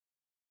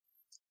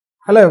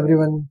Hello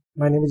everyone,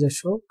 my name is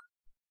Ashok.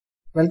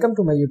 Welcome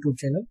to my YouTube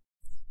channel.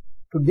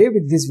 Today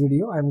with this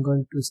video, I am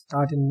going to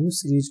start a new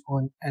series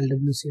on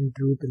LWC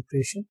interview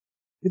preparation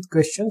with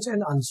questions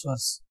and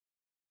answers,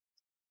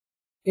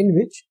 in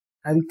which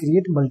I will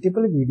create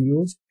multiple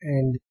videos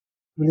and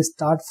will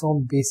start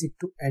from basic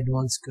to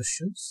advanced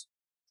questions.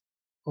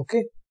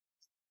 Okay.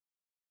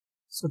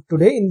 So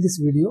today in this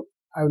video,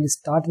 I will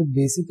start with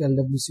basic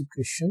LWC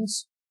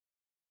questions,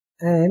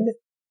 and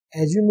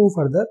as we move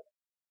further,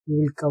 we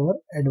will cover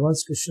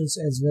advanced questions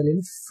as well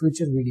in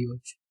future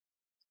videos.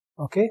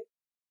 Okay,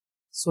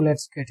 so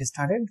let's get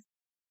started.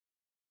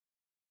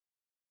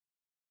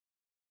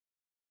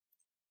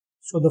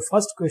 So the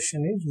first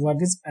question is, what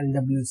is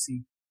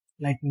LWC?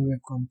 Lightning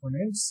Web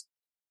Components.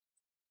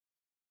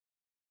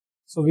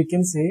 So we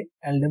can say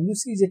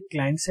LWC is a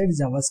client-side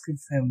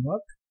JavaScript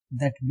framework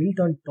that built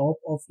on top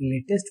of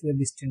latest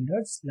web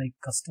standards like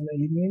custom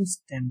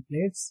elements,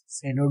 templates,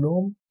 shadow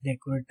DOM,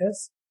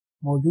 decorators,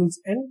 modules,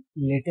 and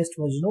latest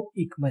version of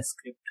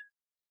ECMAScript.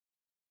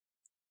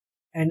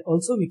 And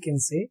also we can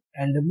say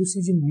LWC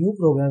is a new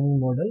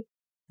programming model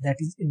that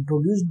is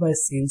introduced by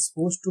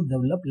Salesforce to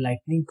develop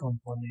Lightning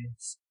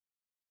components.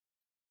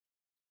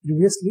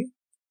 Previously,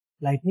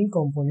 Lightning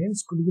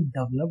components could be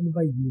developed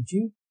by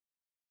using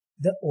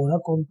the Aura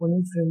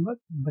component framework,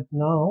 but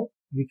now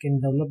we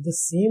can develop the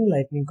same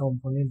Lightning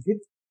component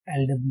with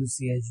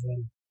LWC as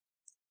well.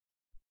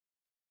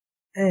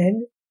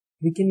 And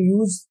we can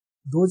use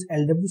those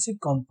LWC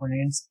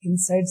components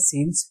inside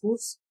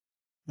Salesforce,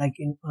 like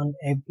on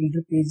app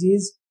builder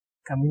pages,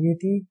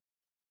 community,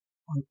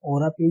 on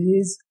Aura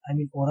pages,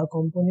 Aura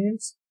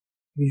components,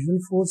 Visual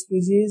Force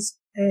pages,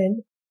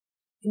 and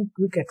in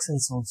quick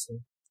actions also.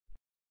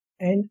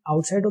 And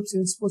outside of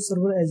Salesforce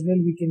server as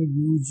well, we can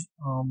use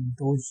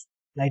those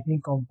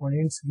Lightning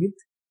components with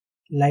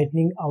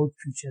Lightning out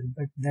feature,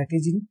 but that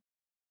is in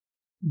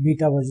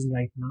beta version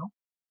right now.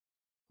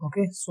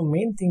 Okay, so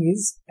main thing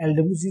is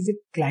LWC is a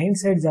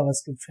client-side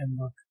JavaScript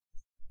framework.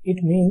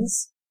 It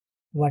means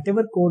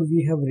whatever code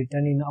we have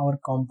written in our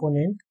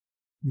component,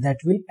 that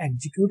will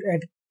execute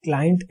at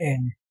client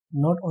end,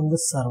 not on the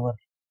server.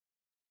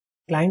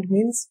 Client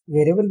means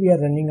wherever we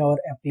are running our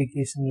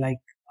application,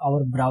 like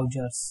our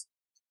browsers.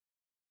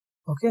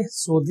 Okay,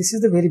 so this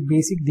is the very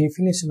basic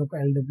definition of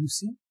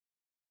LWC.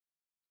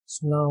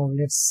 So now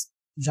let's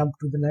jump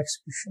to the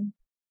next question.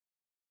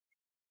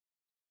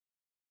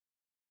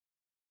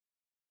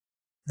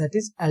 That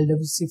is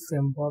LWC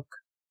framework.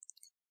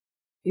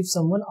 If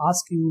someone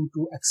asks you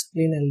to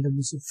explain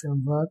LWC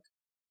framework,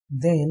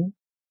 then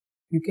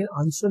you can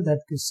answer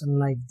that question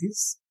like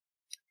this.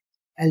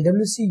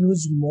 LWC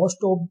uses most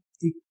of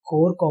the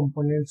core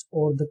components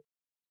or the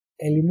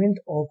element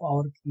of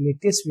our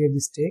latest web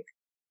stack,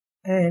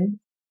 and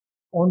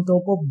on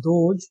top of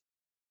those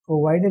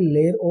provide a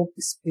layer of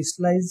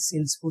specialized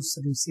Salesforce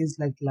services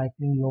like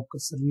Lightning Local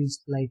Service,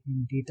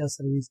 Lightning Data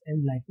Service,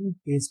 and Lightning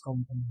Page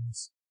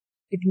components.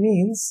 It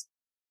means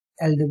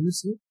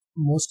LWC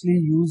mostly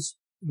use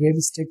web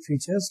stack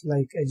features,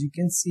 like as you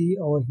can see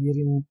over here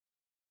in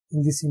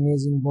this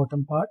image in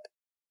bottom part,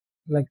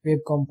 like web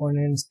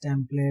components,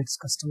 templates,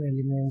 custom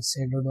elements,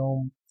 shadow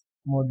DOM,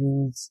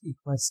 modules,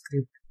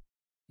 ECMAScript,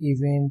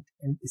 event,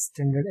 and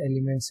standard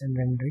elements and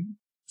rendering.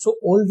 So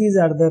all these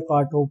are the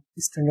part of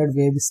standard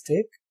web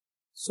stack.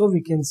 So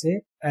we can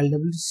say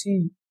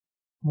LWC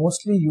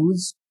mostly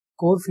use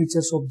core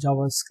features of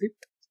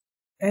JavaScript,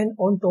 and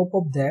on top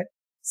of that,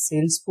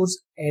 Salesforce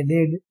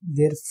added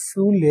their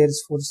few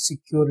layers for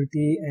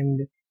security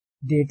and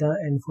data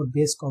and for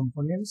base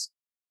components.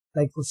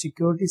 Like for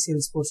security,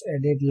 Salesforce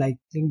added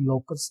Lightning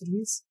Local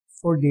Service.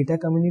 For data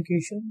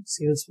communication,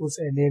 Salesforce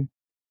added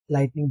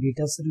Lightning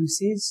Data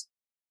Services.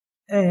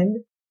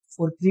 And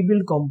for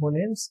pre-built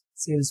components,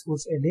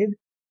 Salesforce added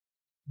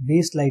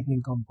base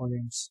Lightning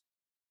components.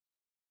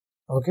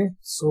 Okay,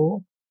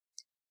 so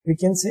we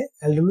can say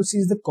LWC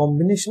is the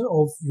combination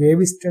of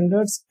web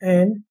standards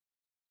and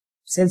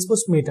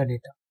Salesforce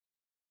metadata.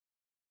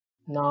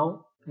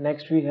 Now,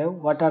 next we have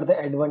what are the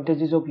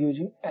advantages of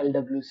using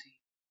LWC.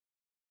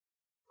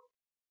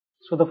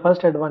 So the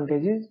first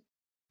advantage is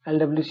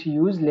LWC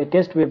use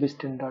latest web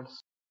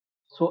standards.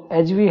 So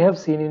as we have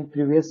seen in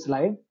previous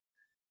slide,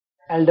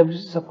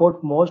 LWC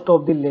support most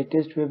of the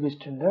latest web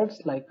standards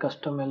like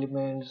custom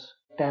elements,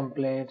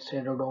 templates,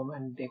 shadow DOM,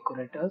 and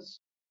decorators.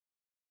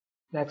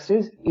 Next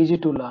is easy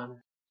to learn.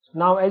 So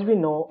now as we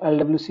know,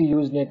 LWC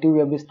use native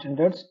web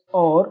standards,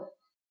 or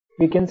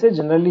we can say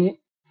generally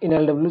in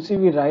LWC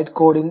we write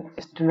code in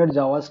standard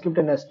JavaScript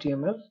and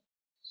HTML.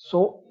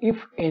 So if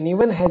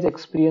anyone has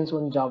experience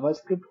on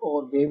JavaScript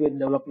or web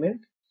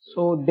development,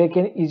 so they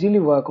can easily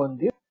work on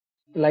this.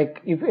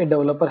 Like if a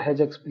developer has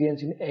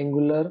experience in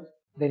Angular,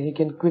 then he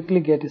can quickly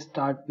get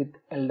started with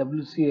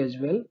LWC as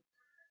well,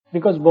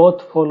 because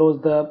both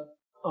follows the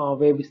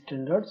web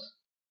standards.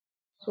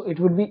 So it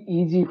would be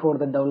easy for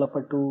the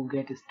developer to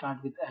get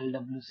started with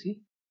LWC.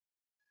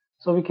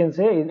 So we can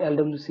say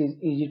LWC is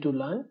easy to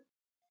learn.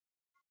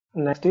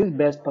 Next is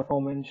best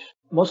performance.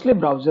 Mostly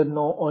browsers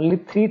know only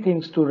three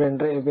things to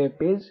render a web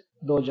page,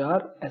 Those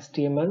are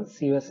HTML,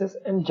 CSS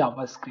and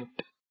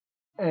JavaScript.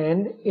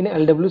 And in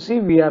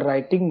LWC we are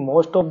writing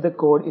most of the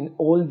code in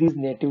all these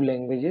native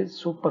languages,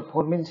 so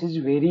performance is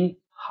very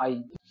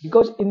high,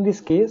 because in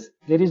this case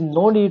there is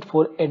no need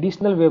for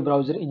additional web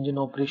browser engine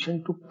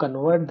operation to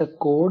convert the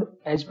code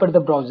as per the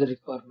browser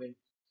requirement.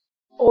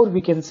 Or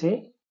we can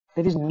say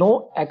there is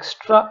no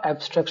extra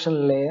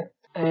abstraction layer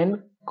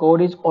and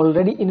code is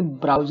already in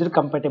browser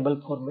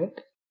compatible format.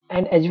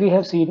 And as we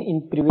have seen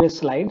in previous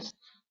slides,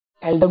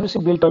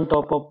 LWC built on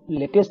top of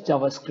latest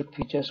JavaScript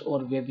features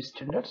or web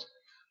standards.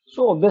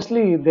 So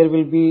obviously there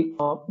will be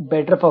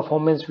better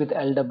performance with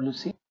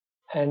LWC,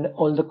 and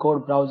all the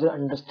code browser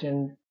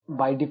understand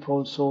by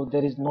default, so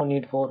there is no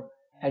need for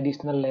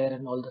additional layer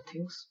and all the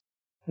things.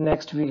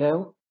 Next we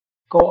have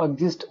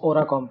coexist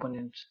Aura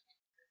components.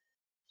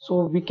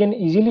 So we can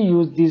easily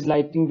use these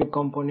Lightning Web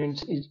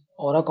components in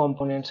Aura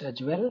components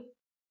as well,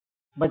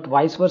 but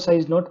vice versa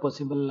is not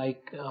possible.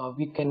 Like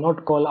we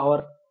cannot call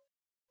our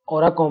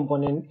Aura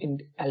component in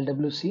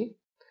LWC.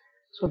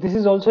 So this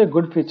is also a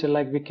good feature,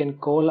 like we can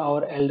call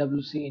our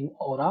LWC in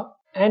Aura,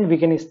 and we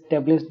can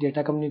establish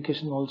data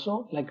communication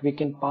also, like we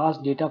can pass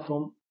data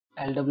from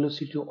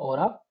LWC to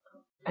Aura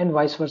and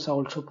vice versa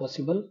also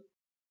possible.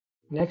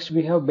 Next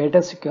we have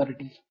better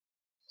security.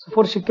 So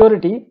for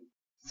security,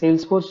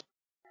 Salesforce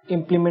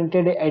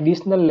implemented an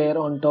additional layer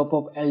on top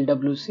of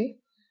LWC,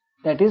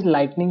 that is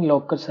Lightning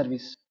Locker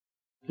Service.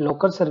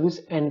 Locker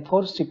Service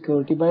enforces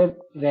security by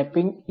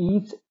wrapping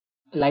each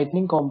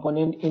Lightning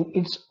component in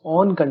its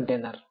own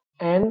container.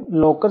 And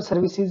Locker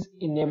Service is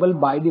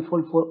enabled by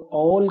default for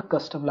all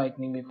custom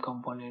Lightning Web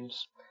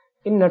components.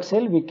 In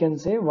nutshell, we can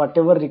say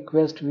whatever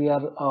request we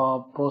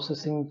are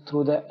processing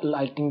through the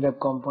Lightning Web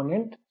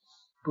component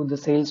to the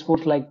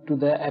Salesforce, like to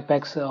the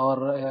Apex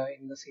or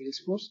in the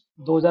Salesforce,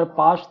 those are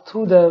passed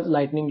through the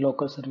Lightning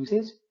Locker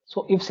services.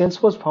 So if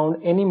Salesforce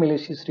found any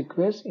malicious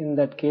request, in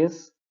that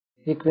case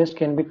request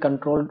can be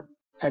controlled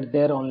at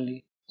there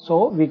only.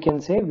 So we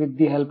can say with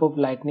the help of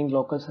Lightning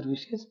Locker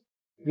services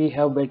we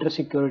have better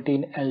security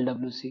in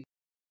LWC.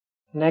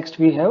 Next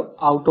we have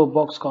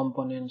out-of-box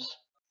components.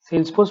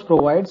 Salesforce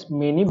provides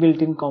many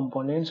built-in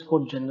components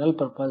for general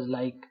purpose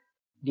like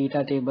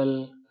data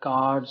table,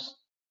 cards,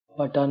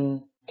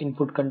 button,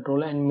 input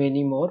control and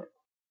many more.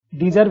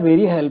 These are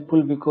very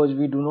helpful because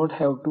we do not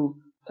have to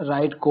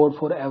write code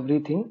for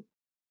everything.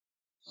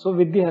 So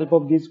with the help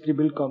of these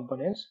pre-built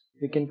components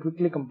we can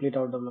quickly complete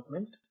our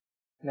development.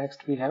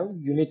 Next we have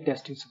unit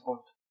testing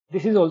support.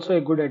 This is also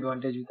a good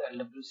advantage with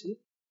LWC.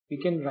 We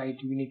can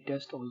write unit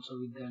test also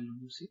with the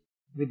LWC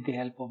with the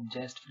help of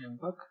Jest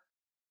framework.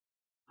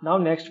 Now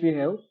next we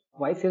have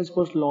why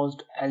Salesforce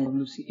launched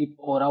LWC if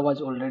Aura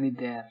was already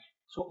there.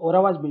 So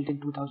Aura was built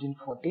in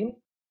 2014.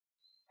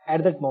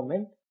 At that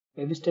moment,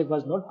 WebStack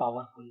was not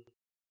powerful.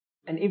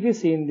 And if you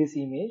see in this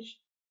image,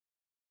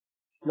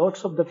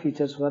 lots of the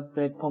features were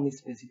platform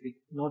specific,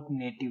 not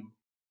native.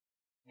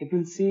 If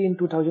you'll see in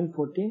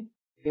 2014,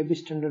 Web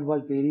Standard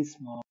was very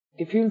small.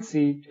 If you'll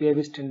see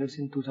Web Standards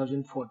in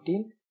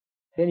 2014,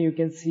 then you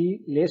can see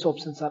less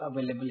options are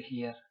available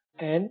here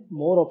and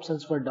more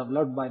options were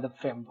developed by the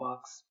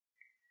frameworks.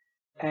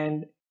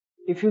 And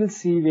if you'll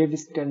see Web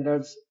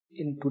Standards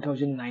in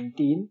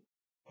 2019,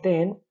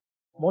 then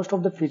most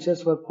of the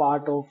features were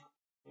part of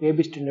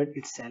Web Standard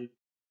itself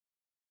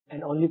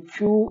and only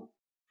few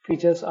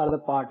features are the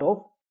part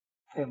of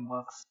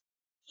frameworks.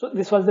 So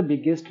this was the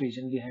biggest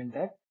reason behind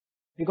that,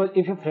 because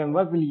if a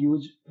framework will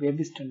use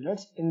Web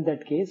Standards, in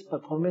that case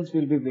performance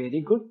will be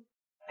very good,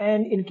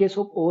 and in case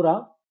of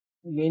Aura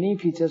many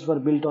features were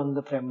built on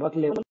the framework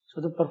level, so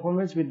the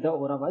performance with the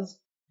Aura was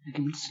a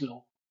little bit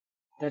slow.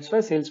 That's why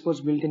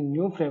Salesforce built a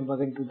new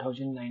framework in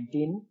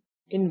 2019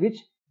 in which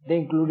they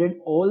included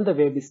all the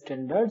Web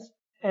Standards,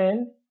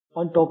 and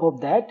on top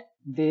of that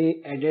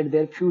they added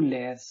their few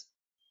layers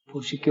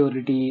for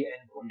security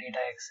and for data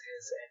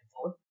access and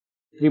for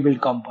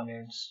rebuild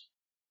components.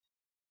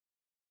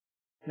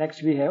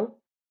 Next we have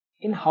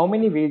in how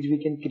many ways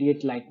we can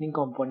create Lightning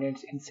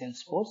components in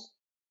Salesforce.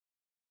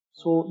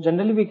 So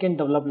generally we can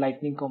develop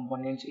Lightning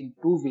components in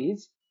two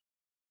ways.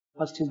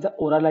 First is the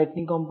Aura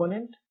Lightning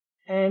component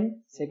and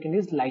second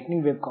is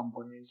Lightning Web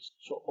components.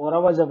 So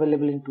Aura was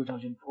available in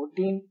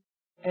 2014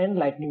 and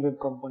Lightning Web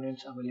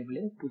components available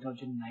in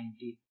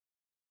 2019.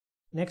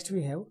 Next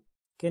we have,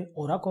 can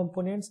Aura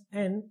components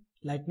and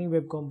Lightning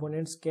Web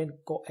components can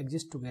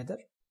coexist together?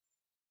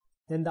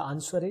 Then the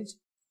answer is,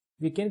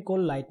 we can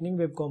call Lightning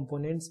Web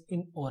components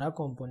in Aura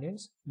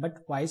components,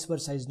 but vice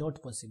versa is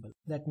not possible.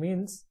 That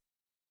means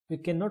we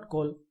cannot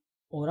call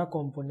Aura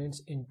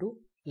components into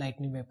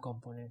Lightning Web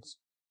components.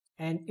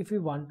 And if we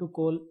want to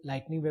call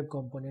Lightning Web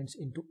components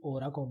into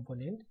Aura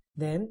component,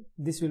 then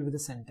this will be the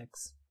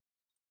syntax.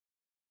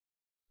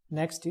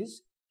 Next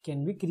is,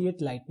 can we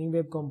create Lightning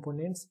Web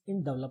components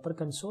in Developer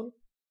Console?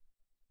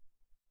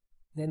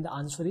 Then the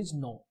answer is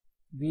no.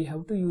 We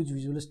have to use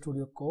Visual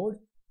Studio Code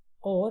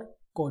or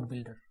Code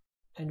Builder.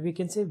 And we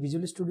can say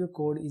Visual Studio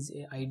Code is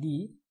a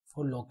IDE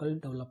for local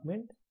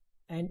development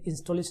and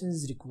installation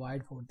is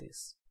required for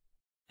this.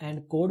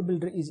 And Code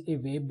Builder is a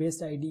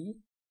web-based IDE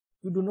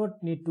You do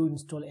not need to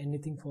install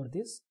anything for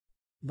this,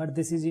 but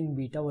this is in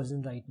beta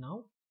version right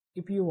now.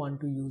 If you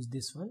want to use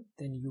this one,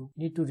 then you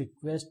need to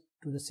request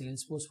to the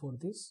Salesforce for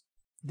this.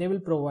 They will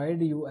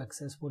provide you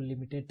access for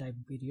limited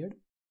time period.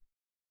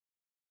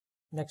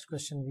 Next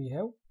question we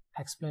have,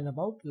 explain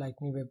about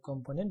Lightning Web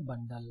Component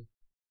bundle.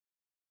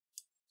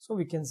 So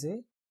we can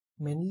say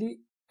mainly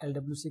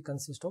LWC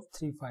consists of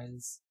 3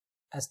 files,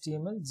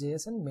 HTML,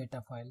 JS and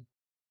meta file.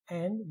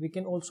 And we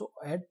can also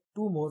add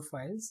 2 more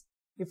files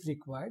if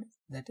required,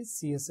 that is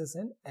CSS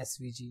and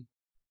SVG.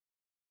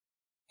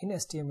 In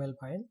HTML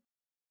file,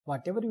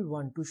 whatever we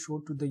want to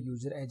show to the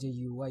user as a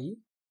UI,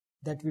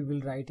 that we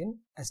will write in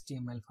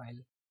HTML file.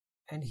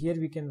 And here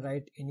we can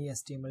write any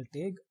HTML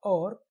tag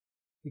or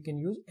we can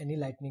use any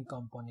Lightning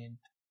component.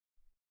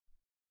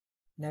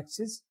 Next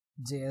is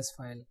JS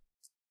file.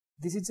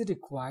 This is a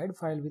required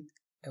file with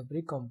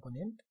every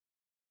component,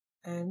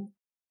 and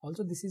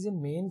also this is a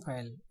main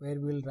file where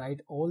we will write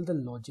all the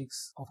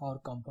logics of our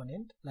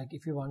component, like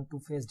if you want to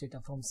fetch data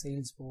from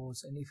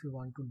Salesforce, and if you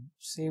want to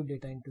save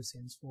data into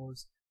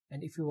Salesforce,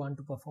 and if you want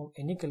to perform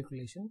any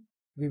calculation,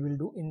 we will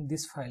do in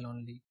this file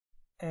only.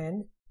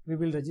 And we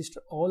will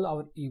register all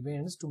our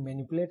events to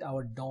manipulate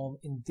our DOM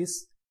in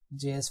this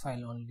JS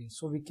file only.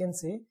 So we can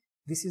say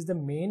this is the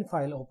main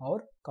file of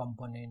our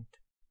component.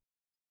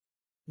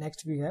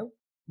 Next we have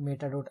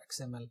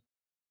meta.xml.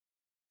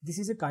 This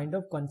is a kind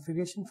of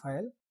configuration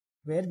file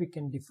where we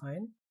can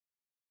define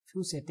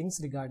few settings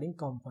regarding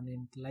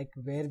component, like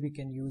where we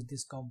can use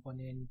this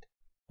component,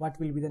 what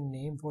will be the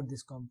name for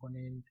this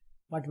component,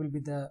 what will be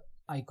the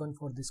icon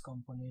for this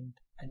component,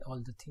 and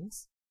all the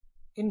things.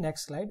 In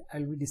next slide, I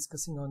will be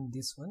discussing on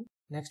this one.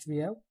 Next we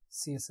have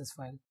CSS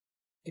file.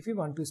 If we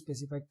want to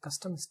specify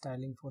custom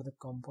styling for the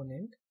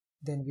component,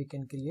 then we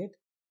can create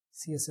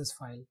CSS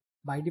file.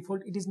 By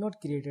default, it is not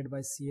created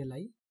by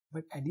CLI,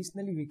 but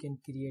additionally we can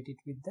create it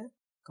with the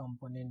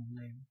component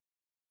name.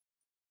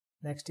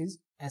 Next is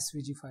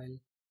SVG file.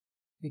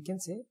 We can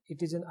say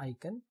it is an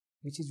icon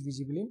which is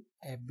visible in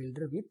app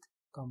builder with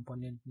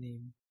component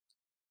name.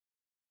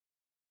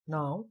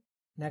 Now,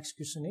 next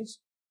question is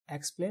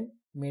explain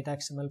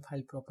meta.xml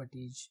file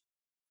properties.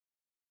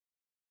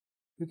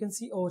 You can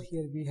see over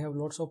here we have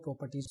lots of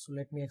properties, so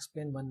let me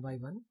explain one by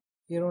one.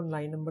 Here on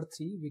line number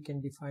 3 we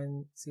can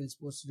define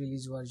Salesforce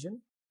release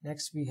version.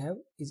 Next we have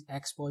is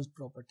expose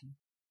property.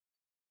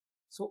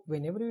 So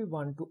whenever we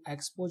want to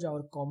expose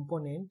our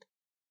component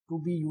to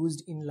be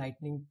used in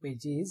Lightning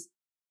pages,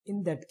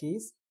 in that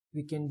case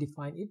we can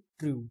define it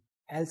true,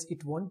 else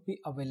it won't be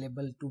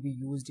available to be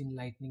used in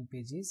Lightning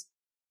pages.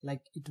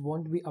 Like it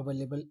won't be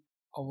available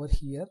over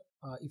here.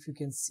 If you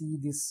can see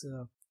this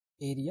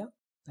area,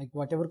 like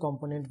whatever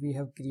component we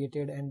have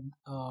created, and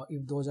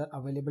if those are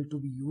available to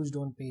be used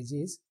on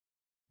pages,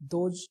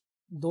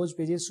 those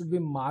pages should be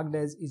marked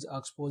as is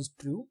exposed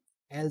true,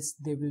 else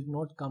they will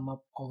not come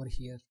up over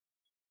here,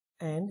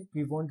 and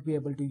we won't be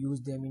able to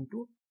use them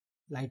into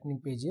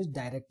Lightning pages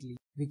directly.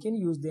 We can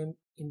use them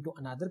into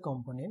another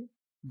component,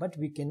 but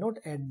we cannot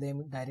add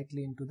them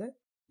directly into the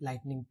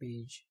Lightning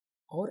page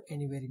or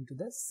anywhere into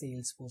the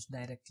Salesforce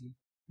directly.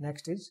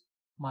 Next is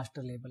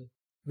master label.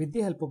 With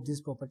the help of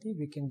this property,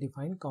 we can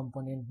define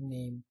component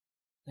name.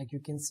 Like you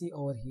can see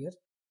over here,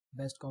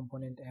 best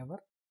component ever.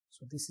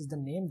 So this is the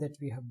name that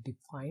we have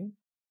defined.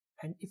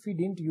 And if we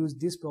didn't use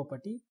this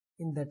property,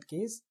 in that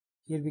case,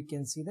 here we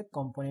can see the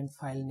component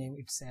file name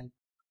itself.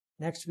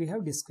 Next we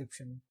have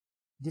description.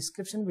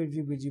 Description will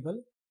be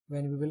visible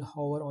when we will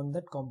hover on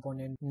that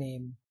component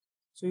name.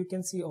 So you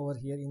can see over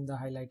here in the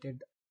highlighted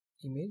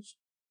image.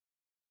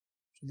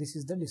 So this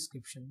is the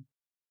description.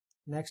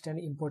 Next, an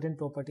important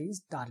property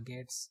is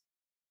targets.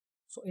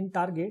 So in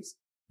targets,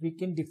 we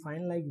can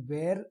define like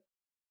where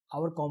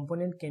our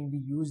component can be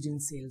used in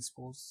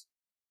Salesforce.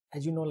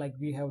 As you know, like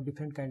we have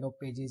different kind of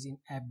pages in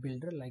app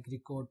builder, like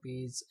record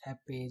page, app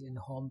page, and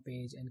home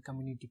page, and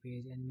community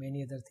page, and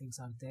many other things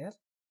are there.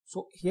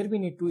 So here we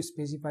need to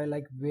specify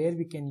like where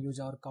we can use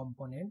our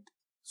component.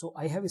 So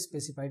I have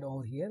specified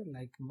over here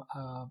like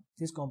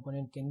this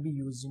component can be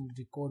used in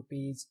record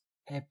page,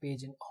 app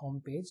page, and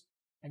home page.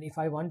 And if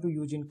I want to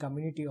use in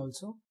community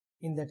also,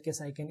 in that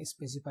case I can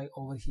specify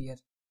over here.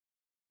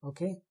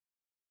 Okay.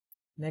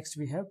 Next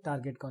we have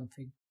target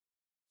config.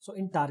 So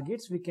in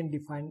targets we can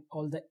define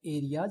all the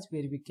areas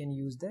where we can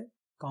use the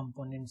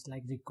components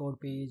like record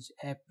page,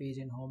 app page,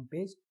 and home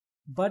page.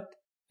 But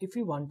if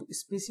we want to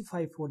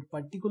specify for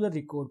particular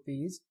record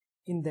page,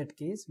 in that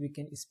case we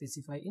can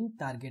specify in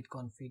target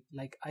config.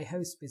 Like I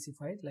have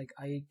specified like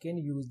I can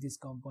use this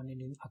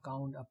component in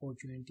account,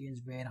 opportunity, and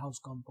warehouse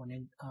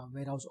component,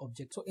 warehouse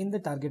object. So in the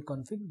target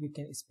config we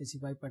can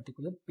specify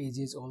particular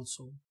pages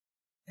also.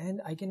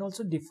 And I can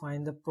also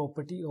define the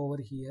property over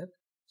here.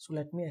 So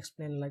let me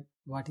explain like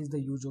what is the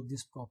use of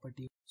this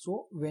property.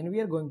 So when we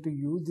are going to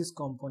use this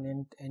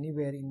component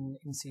anywhere in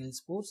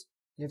Salesforce,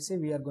 let's say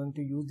we are going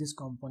to use this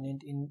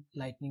component in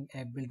Lightning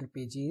app builder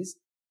pages,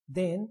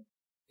 then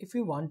if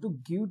we want to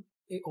give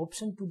a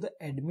option to the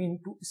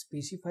admin to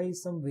specify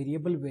some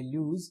variable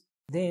values,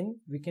 then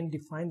we can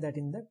define that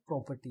in the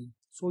property.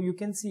 So you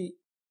can see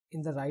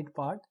in the right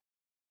part,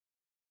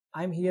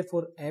 I'm here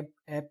for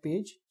app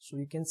page. So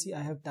you can see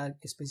I have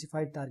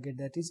specified target,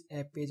 that is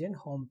app page and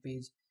home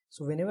page.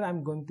 So whenever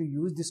I'm going to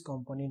use this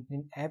component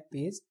in app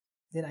page,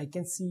 then I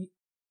can see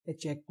a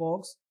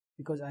checkbox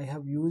because I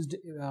have used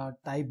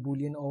type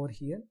boolean over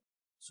here.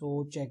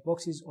 So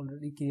checkbox is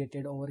already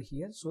created over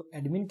here. So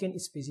admin can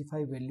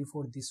specify value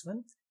for this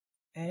one,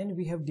 and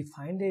we have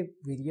defined a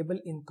variable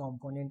in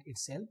component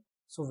itself.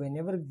 So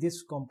whenever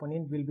this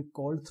component will be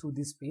called through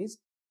this page,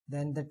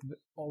 then that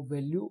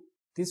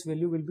this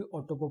value will be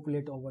auto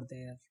populate over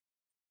there.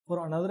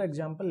 For another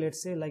example,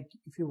 let's say like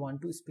if you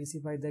want to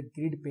specify the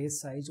grid page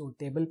size or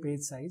table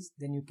page size,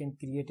 then you can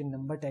create a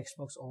number text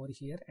box over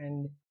here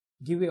and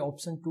give a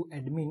option to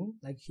admin,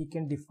 like he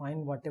can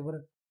define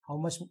whatever how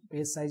much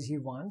page size he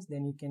wants,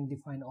 then you can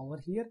define over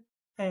here,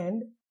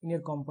 and in your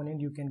component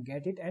you can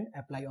get it and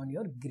apply on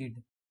your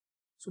grid.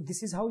 So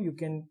this is how you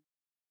can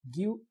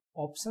give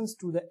options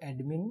to the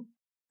admin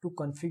to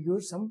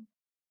configure some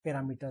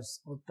parameters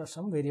or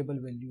some variable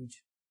values.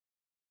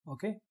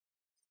 Okay.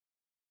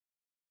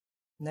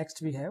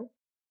 Next we have,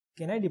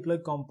 can I deploy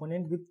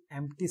component with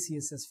empty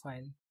CSS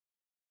file?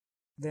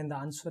 Then the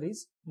answer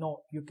is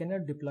no, you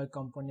cannot deploy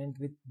component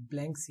with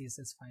blank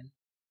CSS file.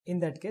 In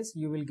that case,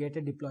 you will get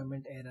a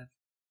deployment error.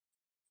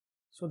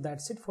 So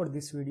that's it for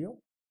this video.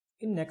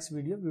 In next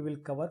video, we will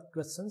cover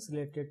questions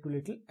related to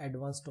little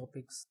advanced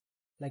topics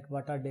like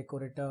what are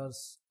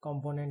decorators,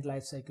 component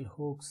lifecycle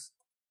hooks,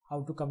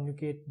 how to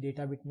communicate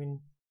data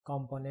between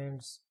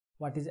components,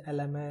 what is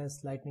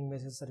LMS, Lightning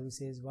Message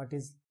Services, what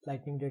is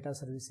Lightning Data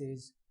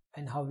Services,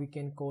 and how we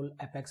can call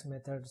Apex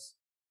methods.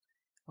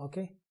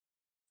 Okay,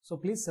 so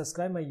please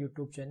subscribe my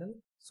YouTube channel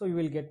so you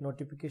will get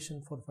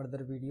notification for further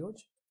videos.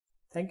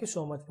 Thank you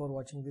so much for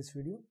watching this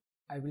video.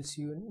 I will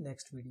see you in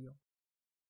next video.